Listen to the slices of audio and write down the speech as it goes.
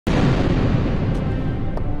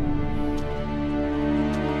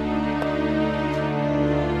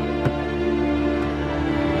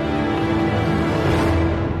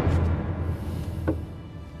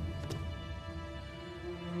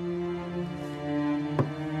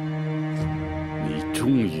终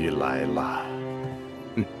于来了。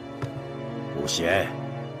吴贤，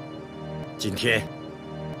今天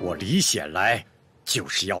我李显来，就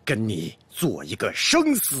是要跟你做一个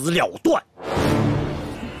生死了断。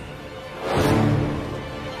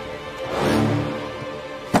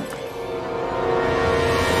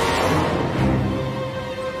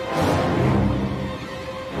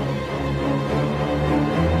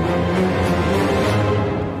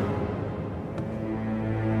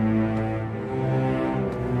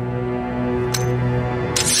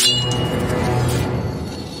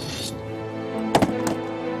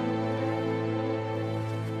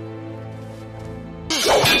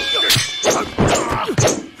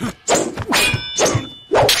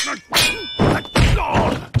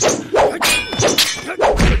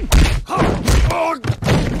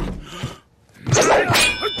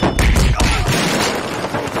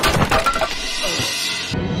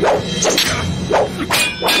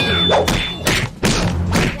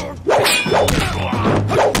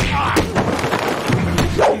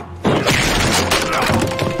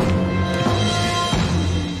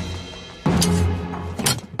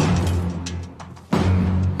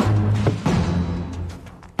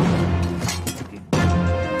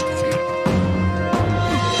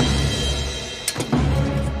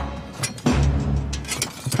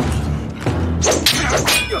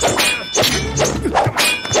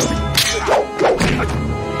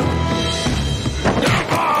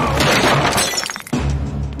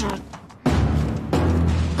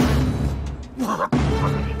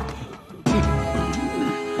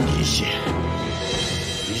李显，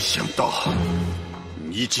没想到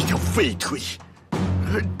你这条废腿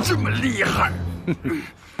还这么厉害。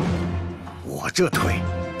我这腿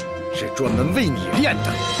是专门为你练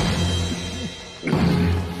的。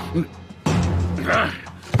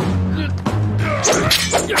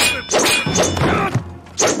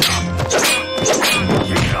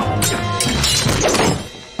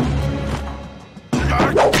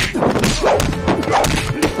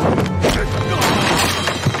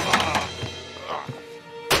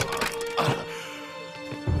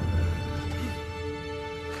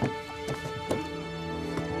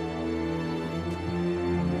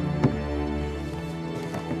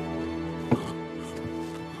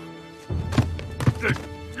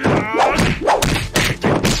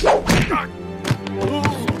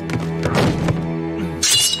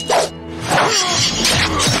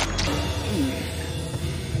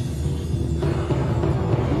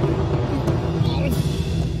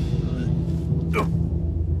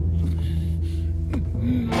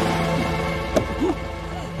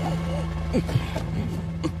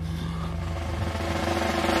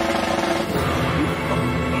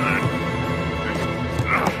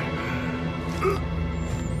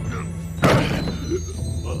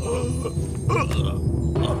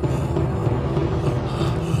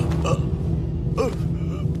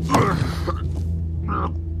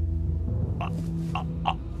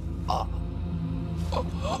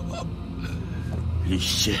李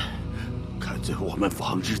显，看在我们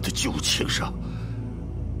往日的旧情上，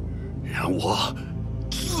让我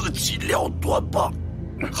自己了断吧。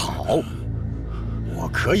好，我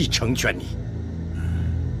可以成全你，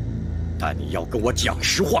但你要跟我讲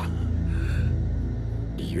实话。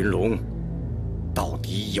李云龙到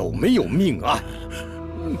底有没有命案？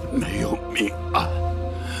没有命案，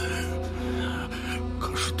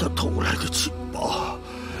可是他偷来的情报，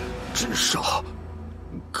至少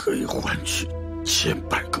可以换取千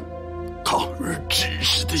百个抗日志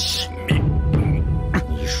士的性命。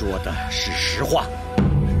你说的是实话。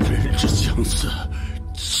人之将死，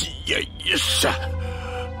其言也善。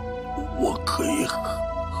我可以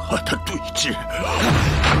和他对峙。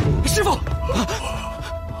师父，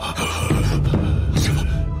师父，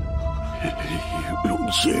李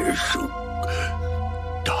龙先生，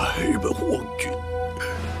大日本皇军，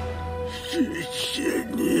谢谢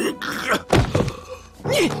你。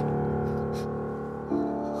你，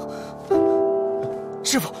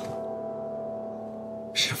师父，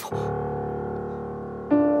师父，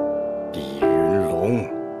李云龙，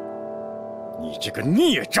你这个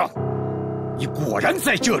孽障，你果然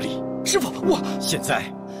在这里。师父，我现在，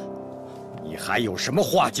你还有什么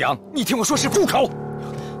话讲？你听我说，师父，住口！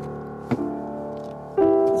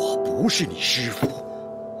我不是你师父，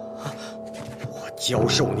我教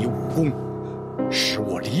授你武功，使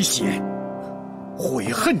我李显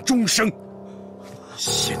悔恨终生。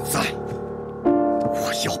现在，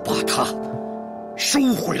我要把他收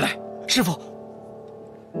回来。师父，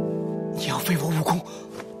你要废我武功？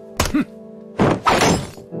哼！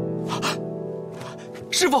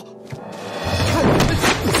师父。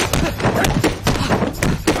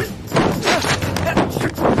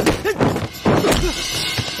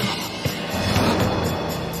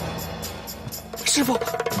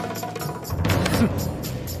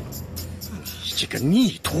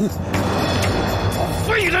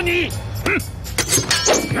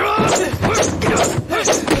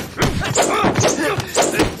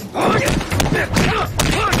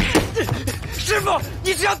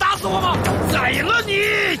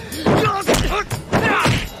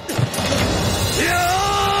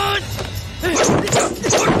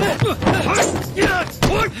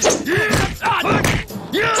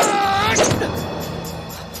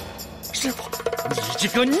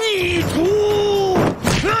个逆徒！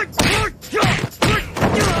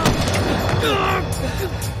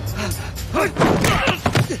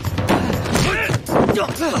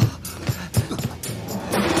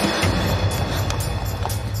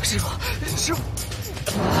师傅，师傅，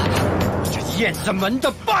这燕子门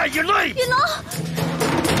的败类！云龙，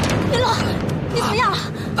云龙，你怎么样了？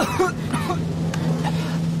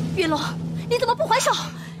云龙，你怎么不还手？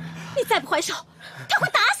你再不还手，他会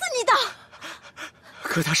打死你的。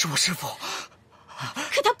可他是我师傅，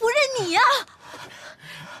可他不认你呀！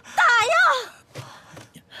打呀！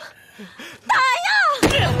打呀！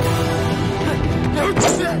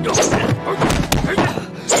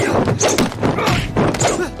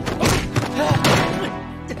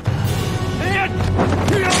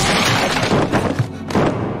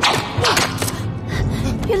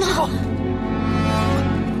云龙，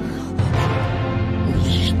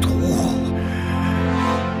逆徒，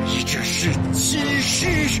你这是欺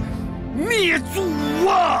师灭祖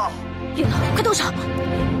啊！云龙，快动手！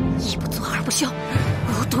一不做二不休，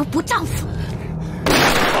无毒不丈夫。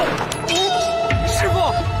师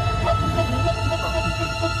傅。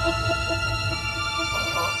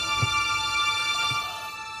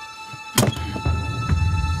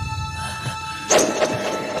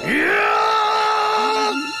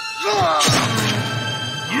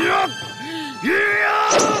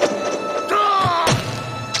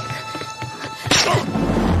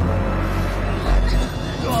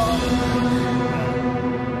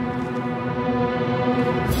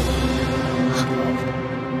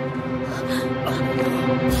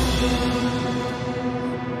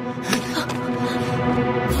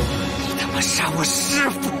你他妈杀我师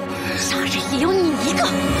傅！杀人也有你一个。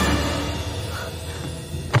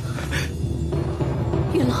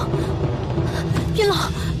云龙，云龙，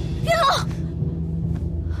云龙，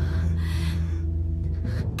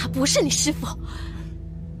他不是你师傅，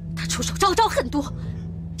他出手招招狠毒，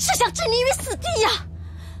是想置你于死地呀！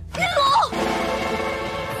云龙，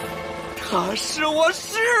他是我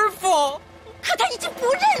师傅，可他已经不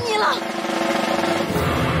认你了。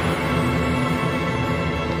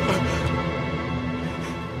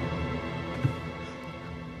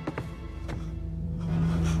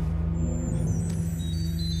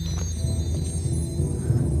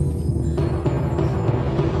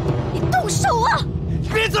手啊！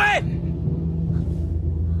闭嘴！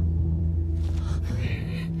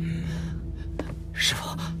师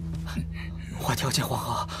傅，我条件黄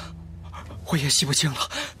河，我也洗不清了。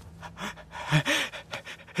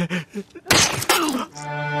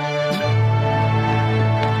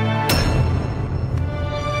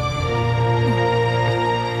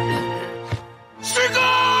师哥，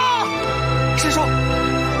师叔，王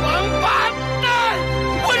八蛋！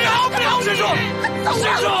我饶不了师叔！师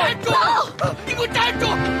叔，走！你给我站住！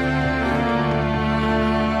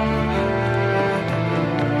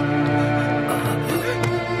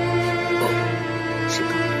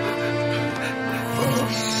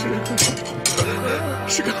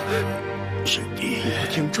师哥，师弟，要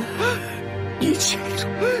挺住！你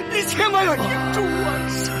千万要挺住啊！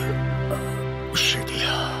师弟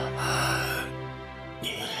啊，你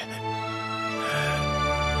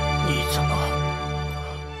怎么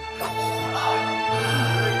哭了？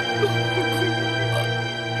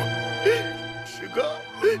师哥，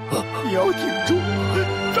你要挺住，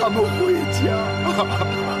咱们回家，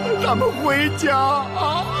咱们回家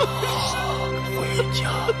啊！回家，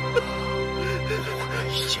回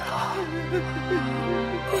家。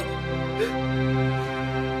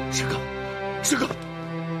师哥，师哥，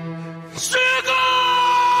师哥！